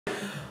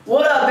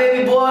What up,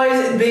 baby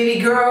boys and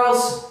baby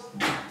girls?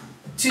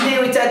 Today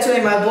we're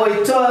tattooing my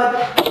boy Todd.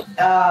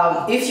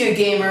 If you're a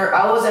gamer,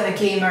 I wasn't a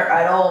gamer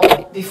at all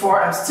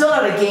before. I'm still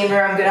not a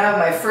gamer. I'm gonna have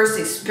my first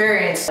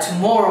experience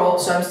tomorrow,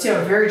 so I'm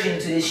still a virgin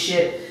to this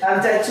shit. I'm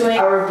tattooing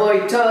our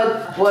boy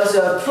Todd. Was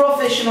a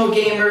professional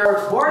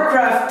gamer,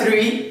 Warcraft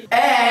 3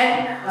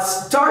 and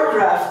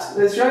StarCraft.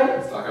 That's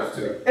right? StarCraft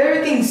II.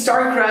 Everything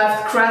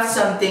StarCraft, craft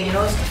something, you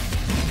know?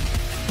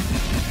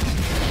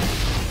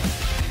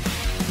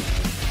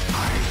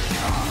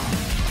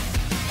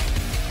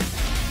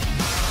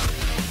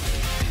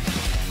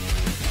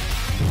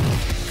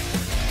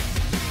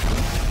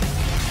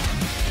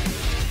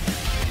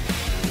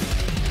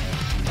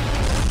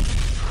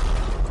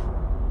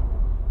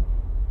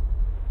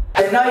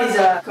 Now he's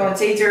a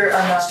commentator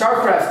on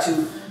StarCraft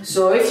II.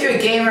 So if you're a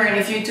gamer and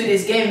if you're into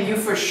this game, you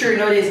for sure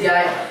know this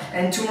guy.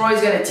 And tomorrow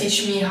he's gonna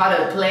teach me how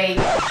to play.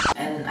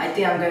 And I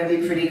think I'm gonna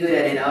be pretty good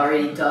at it. I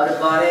already thought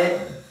about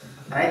it.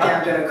 I think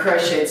I'm gonna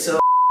crush it.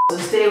 So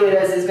stay with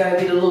us. There's gonna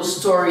be a little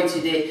story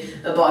today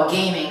about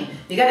gaming.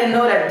 You gotta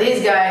know that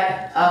this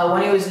guy,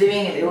 when he was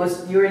living, you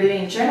were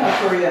living in China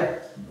or Korea?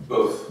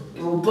 Both.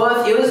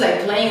 Both. It was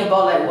like playing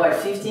about like what,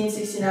 15,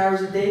 16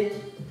 hours a day?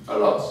 A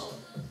lot.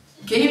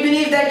 Can you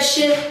believe that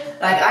shit?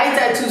 Like I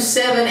tattoo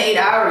 7, 8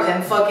 hours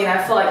and fucking I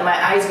feel like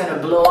my eye's gonna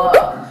blow up.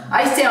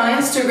 I stay on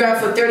Instagram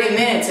for 30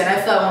 minutes and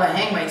I feel I wanna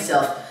hang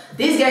myself.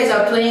 These guys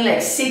are playing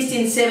like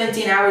 16,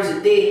 17 hours a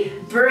day,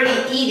 barely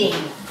eating.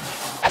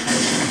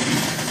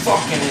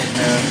 Fucking it,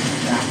 man.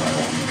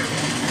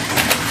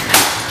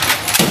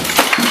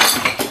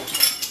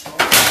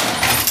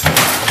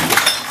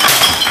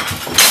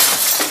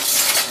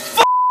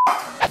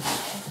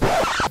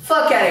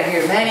 Fuck out of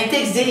here, man. It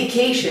takes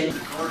dedication.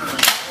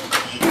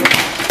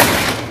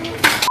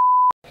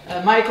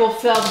 Michael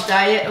Phelps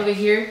diet over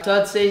here.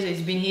 Todd says he's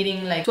been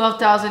eating like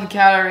 12,000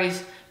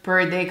 calories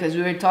per day because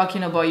we were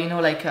talking about, you know,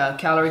 like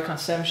calorie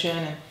consumption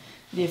and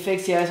the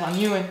effects he has on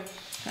you, and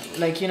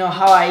like, you know,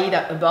 how I eat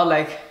about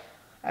like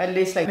at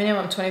least like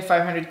minimum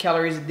 2,500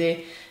 calories a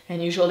day,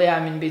 and usually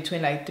I'm in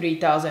between like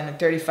 3,000 and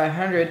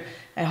 3,500,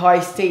 and how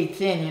I stay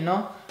thin, you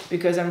know,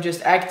 because I'm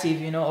just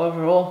active, you know,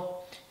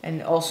 overall,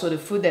 and also the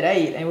food that I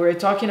eat. And we were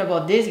talking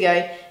about this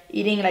guy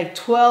eating like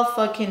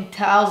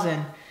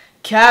 12,000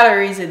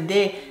 calories a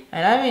day,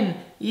 and I mean,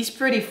 he's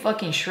pretty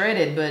fucking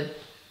shredded. But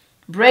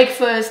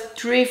breakfast: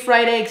 3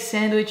 fried egg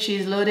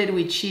sandwiches loaded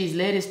with cheese,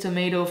 lettuce,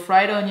 tomato,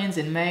 fried onions,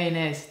 and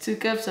mayonnaise. 2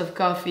 cups of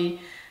coffee.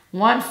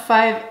 1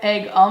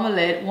 5-egg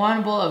omelette.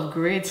 1 bowl of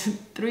grits.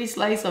 3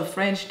 slices of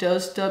French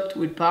toast topped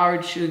with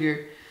powdered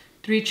sugar.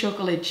 3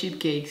 chocolate chip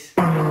cakes.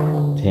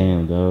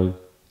 Damn, dog.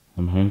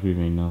 I'm hungry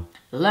right now.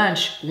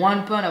 Lunch: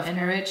 1 pound of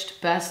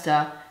enriched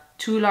pasta.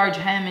 2 large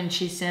ham and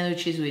cheese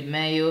sandwiches with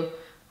mayo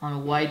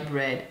on white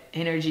bread.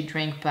 Energy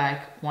drink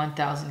pack,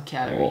 1,000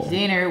 calories. Oh.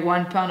 Dinner: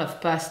 1 pound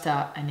of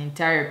pasta, an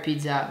entire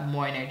pizza,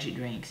 more energy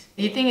drinks.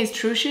 You think it's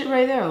true shit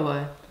right there or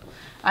what?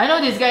 I know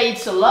this guy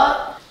eats a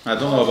lot. I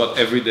don't know about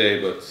every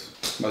day, but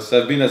must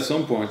have been at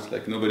some point.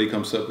 Like nobody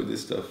comes up with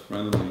this stuff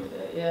randomly.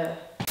 Yeah.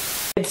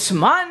 It's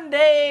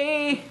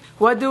Monday.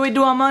 What do we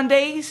do on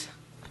Mondays?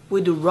 We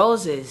do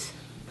roses.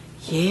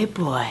 Yeah,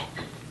 boy.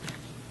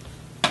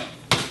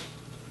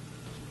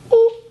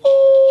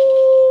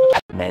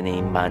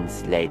 Many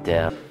months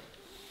later.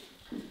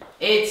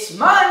 It's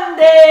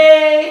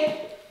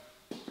Monday!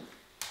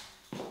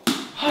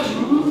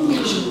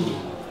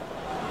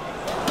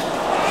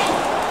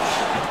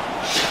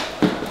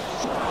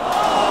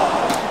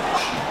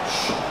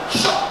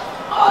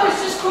 Oh,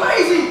 this is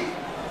crazy!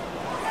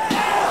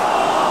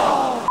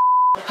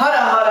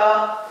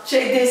 Hada.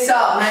 Check this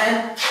out,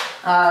 man.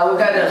 We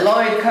got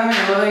Lloyd coming.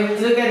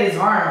 Look at his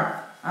arm.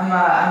 I'm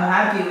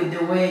happy with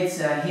the way it's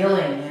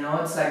healing, you know.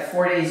 It's like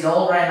 4 days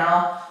old right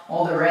now.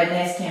 All the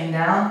redness came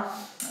down.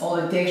 All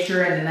the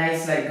texture and the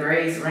nice like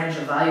grays range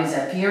of values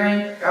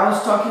appearing. I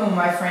was talking with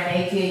my friend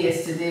AK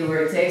yesterday. We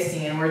were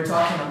texting and we were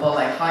talking about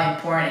like how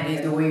important it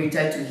is the way your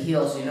tattoo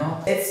heals, you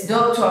know. It's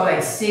dope to have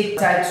like sick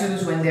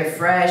tattoos when they're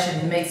fresh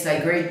and it makes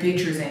like great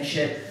pictures and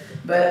shit.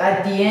 But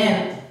at the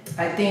end,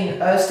 I think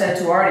us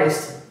tattoo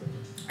artists,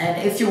 and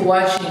if you're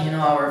watching, you know,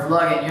 our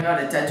vlog and you're not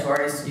a tattoo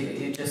artist,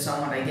 you're just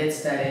someone that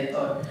gets tatted,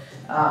 or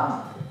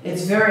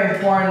it's very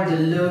important to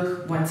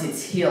look once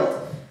it's healed.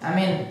 I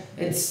mean,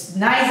 it's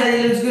nice that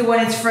it looks good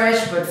when it's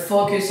fresh, but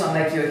focus on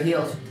like your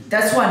healed.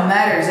 That's what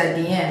matters at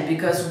the end,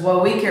 because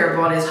what we care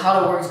about is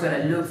how the work's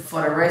gonna look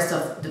for the rest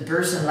of the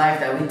person's life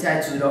that we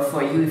tattooed, or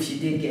for you if you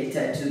did get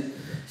tattooed.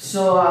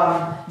 So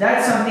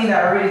that's something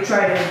that I really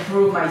try to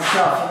improve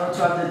myself, you know, to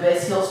have the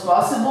best heals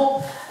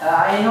possible.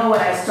 I know when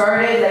I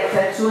started like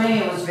tattooing,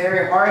 it was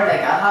very hard.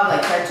 Like I have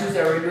like tattoos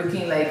that were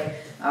looking like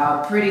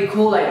pretty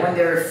cool, like when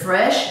they were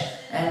fresh,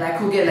 and I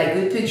could get like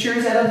good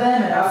pictures out of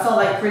them, and I felt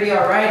like pretty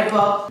alright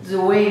about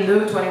the way it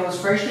looked when it was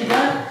freshly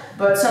done.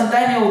 But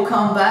sometimes it will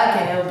come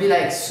back and it will be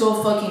like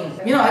so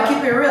fucking, you know, I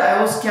keep it real,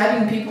 I was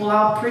scabbing people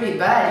out pretty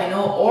bad, you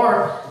know,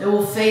 or it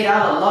will fade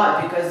out a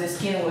lot because the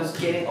skin was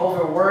getting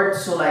overworked,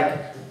 so like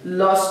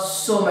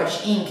lost so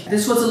much ink.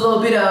 This was a little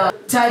bit of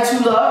tattoo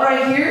love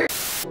right here.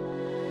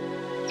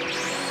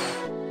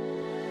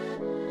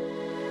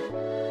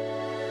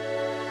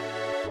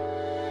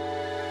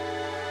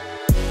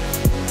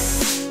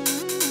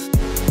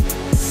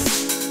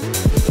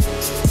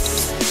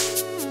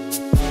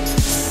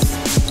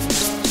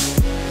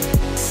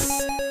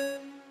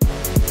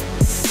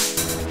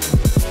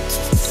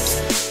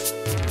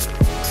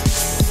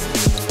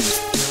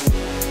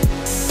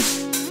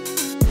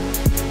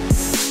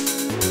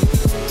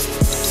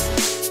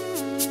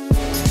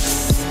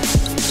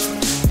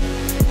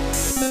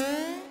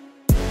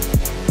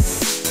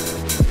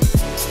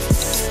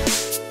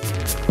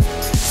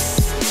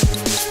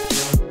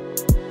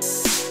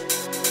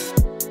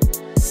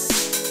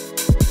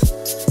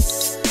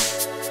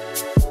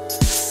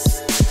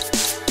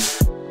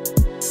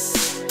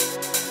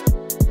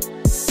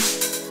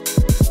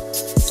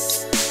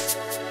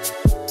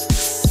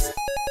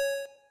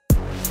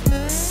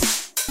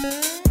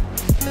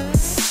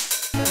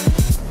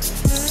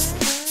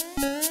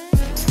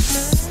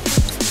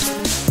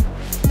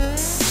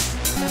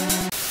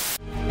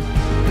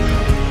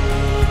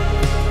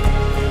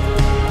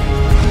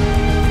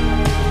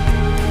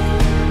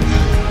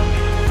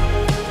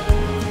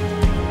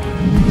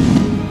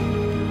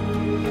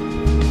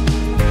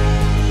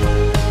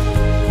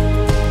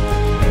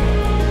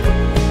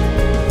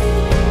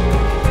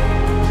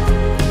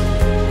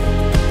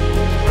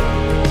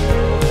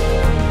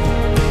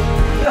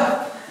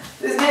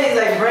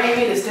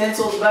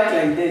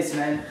 like this,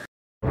 man.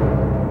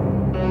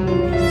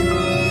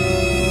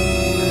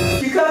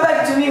 If you come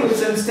back to me with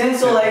some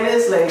stencil like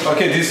this, like...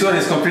 Okay, this one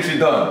is completely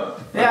done.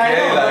 Yeah, okay,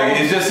 I know,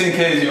 like, it's just in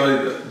case you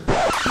want...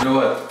 You know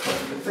what?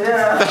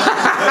 Yeah.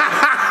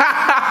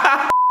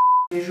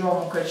 Les jours,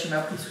 mon coach il m'a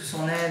pris sous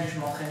son aile, je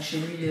m'entraîne chez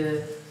lui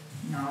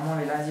normalement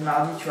les lundis,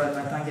 mardis, tu vois, le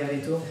matin gavé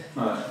tôt.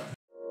 Ouais.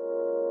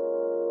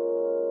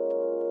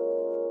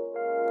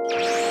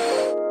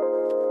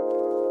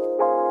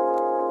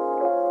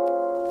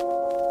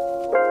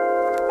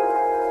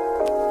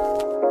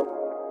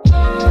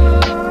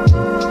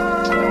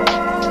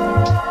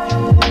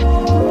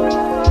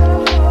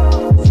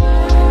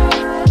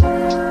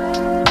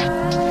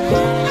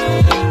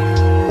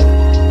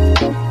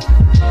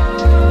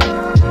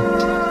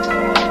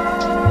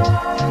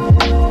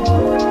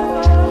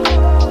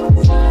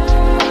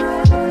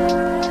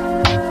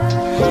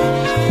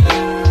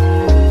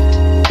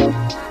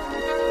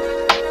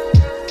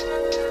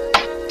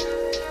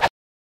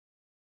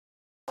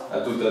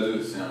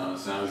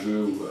 C'est un jeu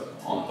où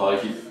on est par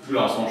équipe. Plus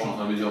là, en ce moment, je suis en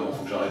train de me dire, bon,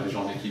 faut que j'arrête les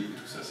gens en équipe et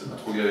tout ça, ça m'a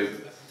trop gavé.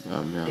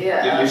 Ah merde.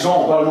 Les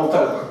gens ont pas le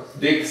mental, quoi.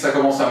 Dès que ça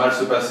commence à mal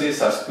se passer,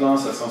 ça se plaint,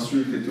 ça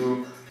s'insulte et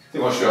tout. Tu sais,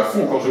 moi, je suis à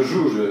fond quand je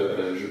joue,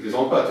 je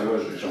plaisante pas, tu vois,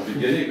 j'ai envie de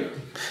gagner, quoi.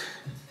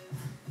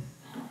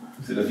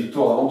 C'est la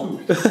victoire avant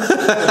tout. Rien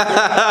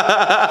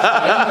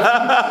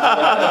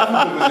à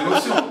foutre de vos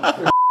émotions.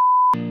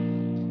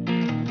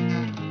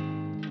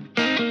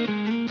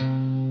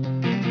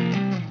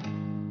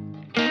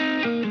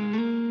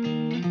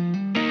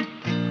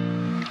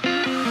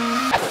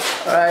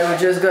 Alright, we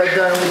just got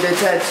done with the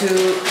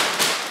tattoo.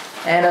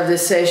 End of the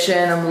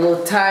session. I'm a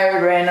little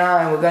tired right now,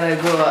 and we're gonna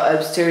go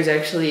upstairs.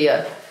 Actually,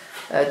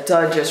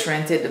 Todd just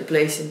rented the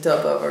place in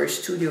top of our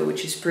studio,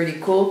 which is pretty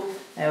cool.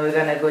 And we're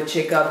gonna go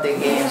check out the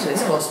game. So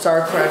it's called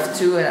StarCraft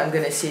II, and I'm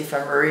gonna see if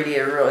I'm really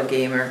a real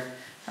gamer.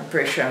 I'm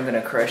pretty sure I'm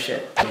gonna crush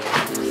it.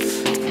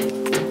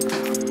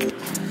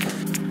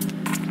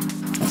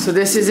 So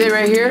this is it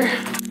right here.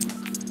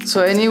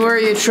 So anywhere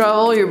you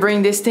travel, you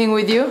bring this thing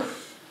with you?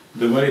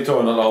 The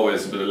monitor, not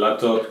always, but the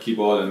laptop,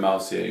 keyboard, and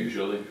mouse, yeah,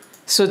 usually.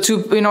 So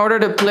in order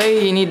to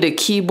play, you need the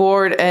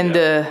keyboard and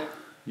the...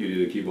 You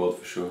need a keyboard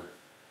for sure.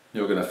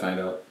 You're gonna find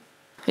out.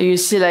 You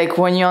see, like,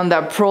 when you're on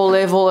that pro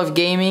level of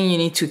gaming, you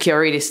need to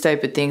carry this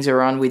type of things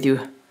around with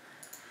you.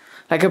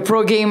 Like, a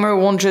pro gamer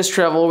won't just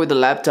travel with a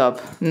laptop.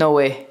 No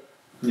way.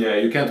 Yeah,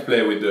 you can't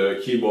play with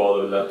the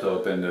keyboard, the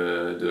laptop, and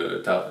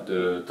the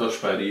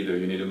touchpad either.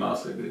 You need a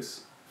mouse like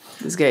this.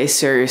 This guy is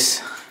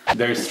serious.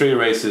 There's 3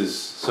 races.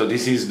 So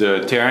this is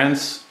the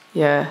Terrans.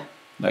 Yeah.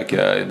 Like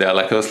they're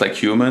like us, like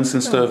humans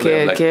and stuff. Okay, they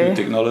have like okay. good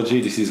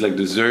technology. This is like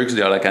the Zergs.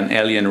 They are like an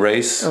alien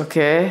race.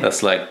 Okay.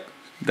 That's like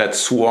that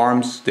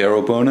swarms their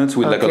opponents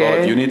with like a lot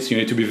of units. You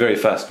need to be very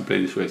fast to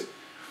play this race.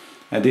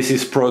 And this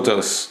is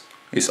Protoss.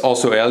 It's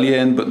also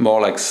alien, but more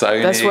like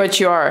psionic. That's what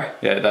you are.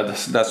 Yeah,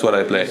 that's what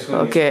I play.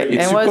 Okay.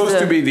 It's supposed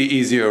to be the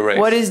easier race.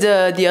 What is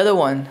the other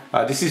one?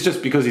 This is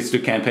just because it's the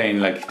campaign.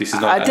 Like this is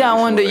not. I think I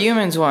want the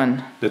humans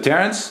one. The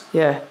Terrans?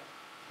 Yeah.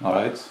 All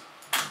right.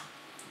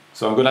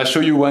 So I'm gonna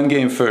show you one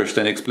game first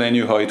and explain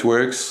you how it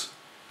works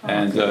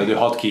and the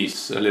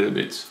hotkeys a little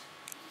bit.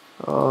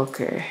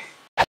 Okay.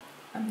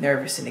 I'm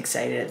nervous and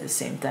excited at the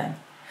same time.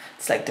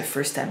 It's like the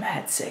first time I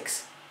had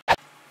sex.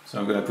 So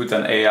I'm gonna put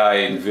an AI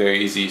in very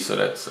easy so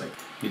that's like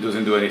it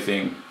doesn't do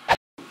anything.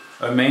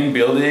 A main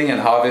building and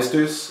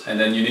harvesters, and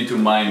then you need to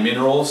mine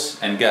minerals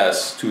and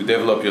gas to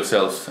develop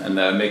yourself and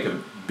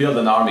build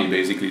an army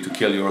basically to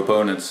kill your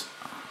opponents.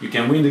 You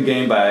can win the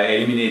game by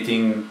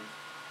eliminating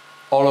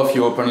all of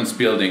your opponent's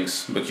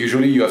buildings, but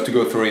usually you have to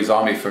go through his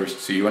army first.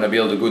 So you want to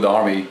build a good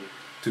army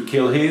to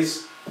kill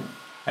his,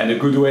 and a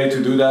good way to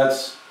do that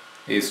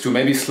is to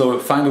maybe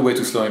find a way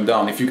to slow him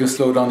down. If you can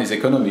slow down his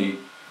economy,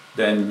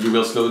 then you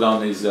will slow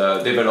down his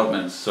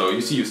development. So you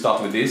see, you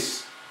start with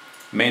this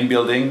main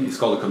building. It's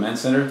called a command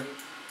center,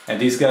 and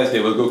these guys, they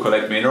will go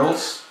collect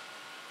minerals.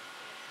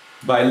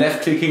 By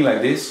left clicking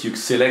like this, you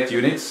select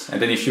units,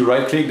 and then if you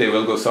right click, they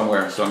will go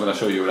somewhere. So I'm gonna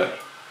show you like.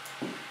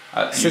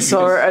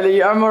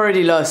 I'm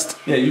already lost.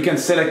 Yeah, you can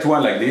select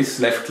one like this,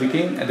 left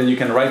clicking, and then you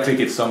can right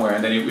click it somewhere,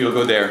 and then you'll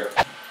go there.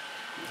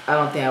 I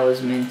don't think I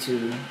was meant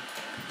to.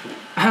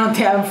 I don't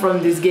think I'm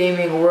from this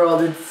gaming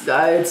world. It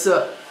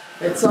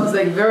sounds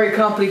like very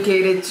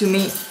complicated to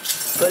me,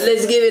 but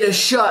let's give it a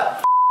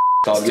shot.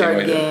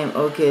 Start game.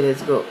 Okay,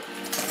 let's go.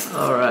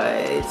 All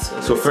right.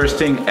 So first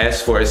thing,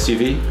 S for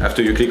SCV.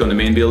 After you click on the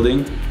main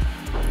building,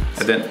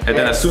 and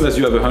then as soon as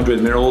you have 100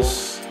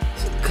 minerals,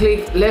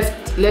 click left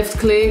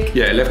click.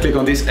 Yeah, left click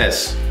on this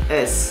S.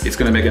 S. It's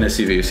gonna make an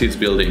SCV. You see it's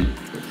building.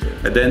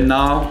 Okay. And then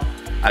now,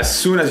 as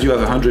soon as you have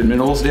 100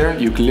 minerals there,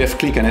 you left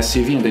click an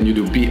SCV and then you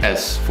do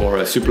BS for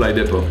a supply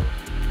depot.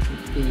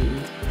 B.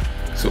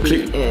 So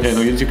click. BS. Yeah,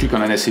 no, you need to click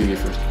on an SCV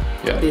first.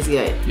 Yeah. This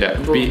guy. Yeah.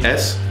 Boom.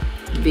 BS.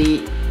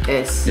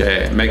 BS.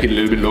 Yeah, make it a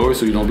little bit lower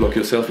so you don't block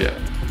yourself. Yeah,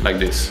 like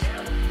this.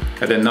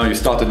 And then now you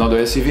start another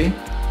SCV.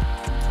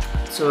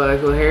 So I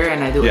go here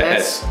and I do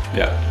S.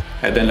 Yeah.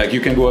 And then like you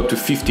can go up to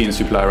 15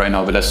 supply right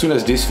now, but as soon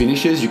as this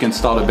finishes, you can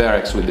start a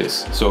barracks with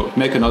this. So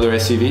make another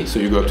SCV, so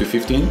you go up to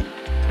 15.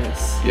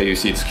 Nice. Yeah, you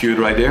see it's queued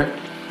right there.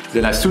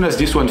 Then as soon as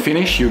this one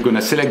finish, you're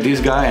gonna select this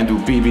guy and do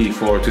BB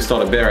to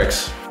start a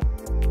barracks.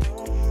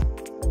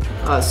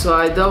 So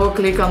I double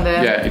click on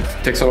them. Yeah,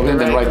 it takes all of them,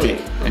 then right click.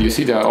 And you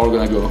see they're all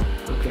gonna go.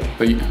 Okay.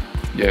 But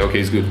yeah, okay,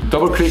 it's good.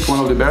 Double click one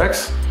of the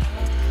barracks.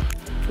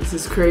 This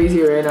is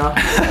crazy right now.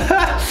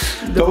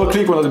 Double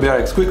click one of the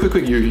barracks. Quick,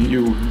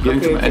 you get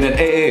into and then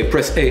A,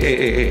 press A.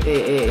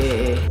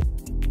 A.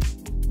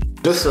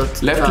 Just So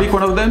left click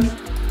one of them.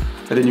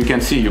 And then you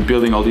can see you're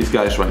building all these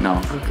guys right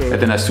now. Okay.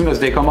 And then as soon as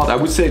they come out, I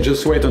would say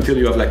just wait until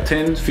you have like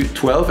 10,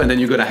 12, and then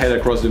you're gonna head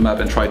across the map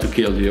and try to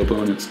kill the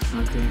opponents.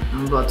 Okay,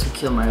 I'm about to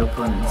kill my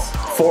opponents.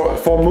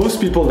 For most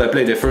people that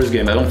play their first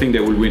game, I don't think they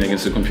will win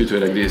against a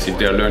computer like this if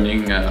they're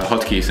learning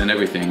hotkeys and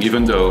everything,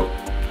 even though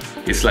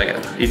it's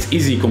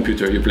easy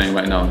computer you're playing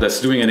right now.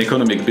 That's doing an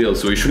economic build,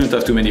 so you shouldn't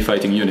have too many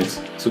fighting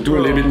units. So do a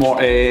little bit more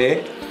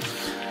A.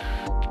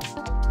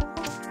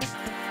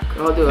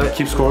 I'll do it.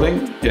 Keep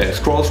scrolling. Yeah,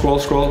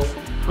 scroll.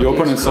 Your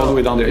opponent's all the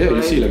way down there. Yeah,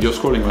 you see, like you're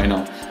scrolling right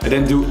now. And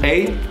then do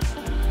A,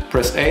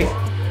 press A.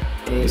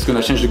 It's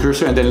gonna change the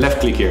cursor and then left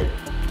click here.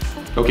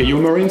 Okay,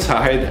 your Marines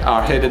are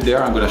headed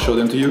there. I'm gonna show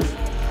them to you.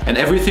 And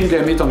everything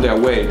they meet on their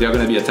way, they're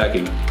gonna be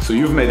attacking. So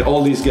you've made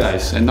all these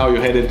guys and now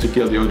you're headed to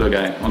kill the other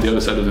guy on the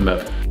other side of the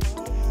map.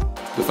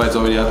 The fight's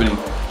already happening.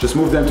 Just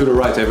move them to the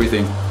right,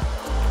 everything.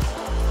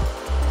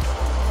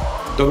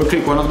 Double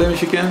click one of them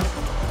if you can.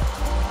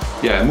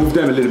 Yeah, move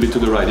them a little bit to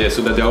the right, yeah,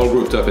 so that they're all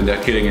grouped up and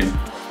they're killing him.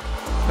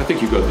 I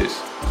think you got this.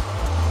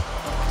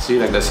 See,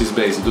 like that's his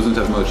base. It doesn't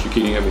have much. You're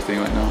killing everything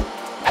right now.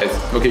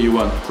 Okay, you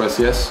won. Press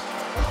yes.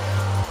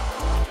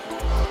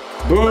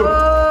 Boom!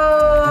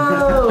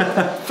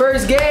 Oh!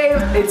 First game,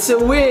 it's a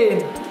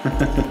win.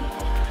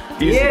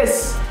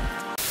 Yes.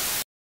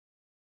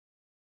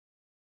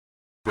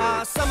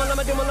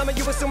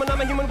 You assuming I'm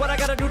a human, what I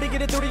gotta do to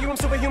get it through to you? I'm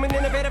superhuman,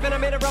 innovative, and I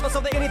made a rubber,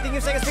 so that anything you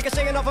say is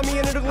shaking off of me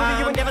and it'll glue to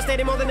you and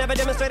devastating, more than ever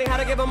demonstrating how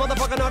to give a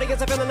motherfucking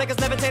audience a feeling like it's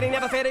levitating,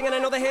 never fading, and I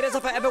know the haters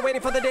are forever waiting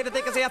for the day that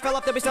they can say I fell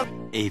off to be so.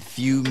 A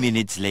few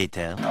minutes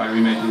later. I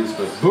remake this,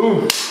 but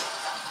boom!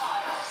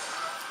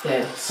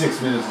 Dead.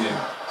 6 minutes game.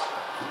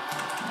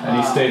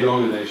 And he stayed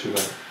longer than he should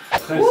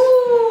have.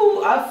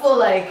 Woo! I feel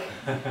like,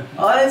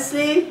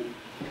 honestly,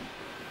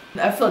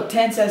 I feel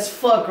tense as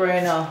fuck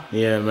right now.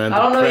 Yeah, man. I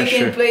don't know if you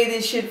can play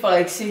this shit for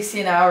like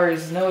 16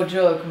 hours. No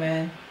joke,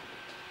 man.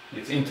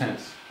 It's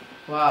intense.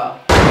 Wow.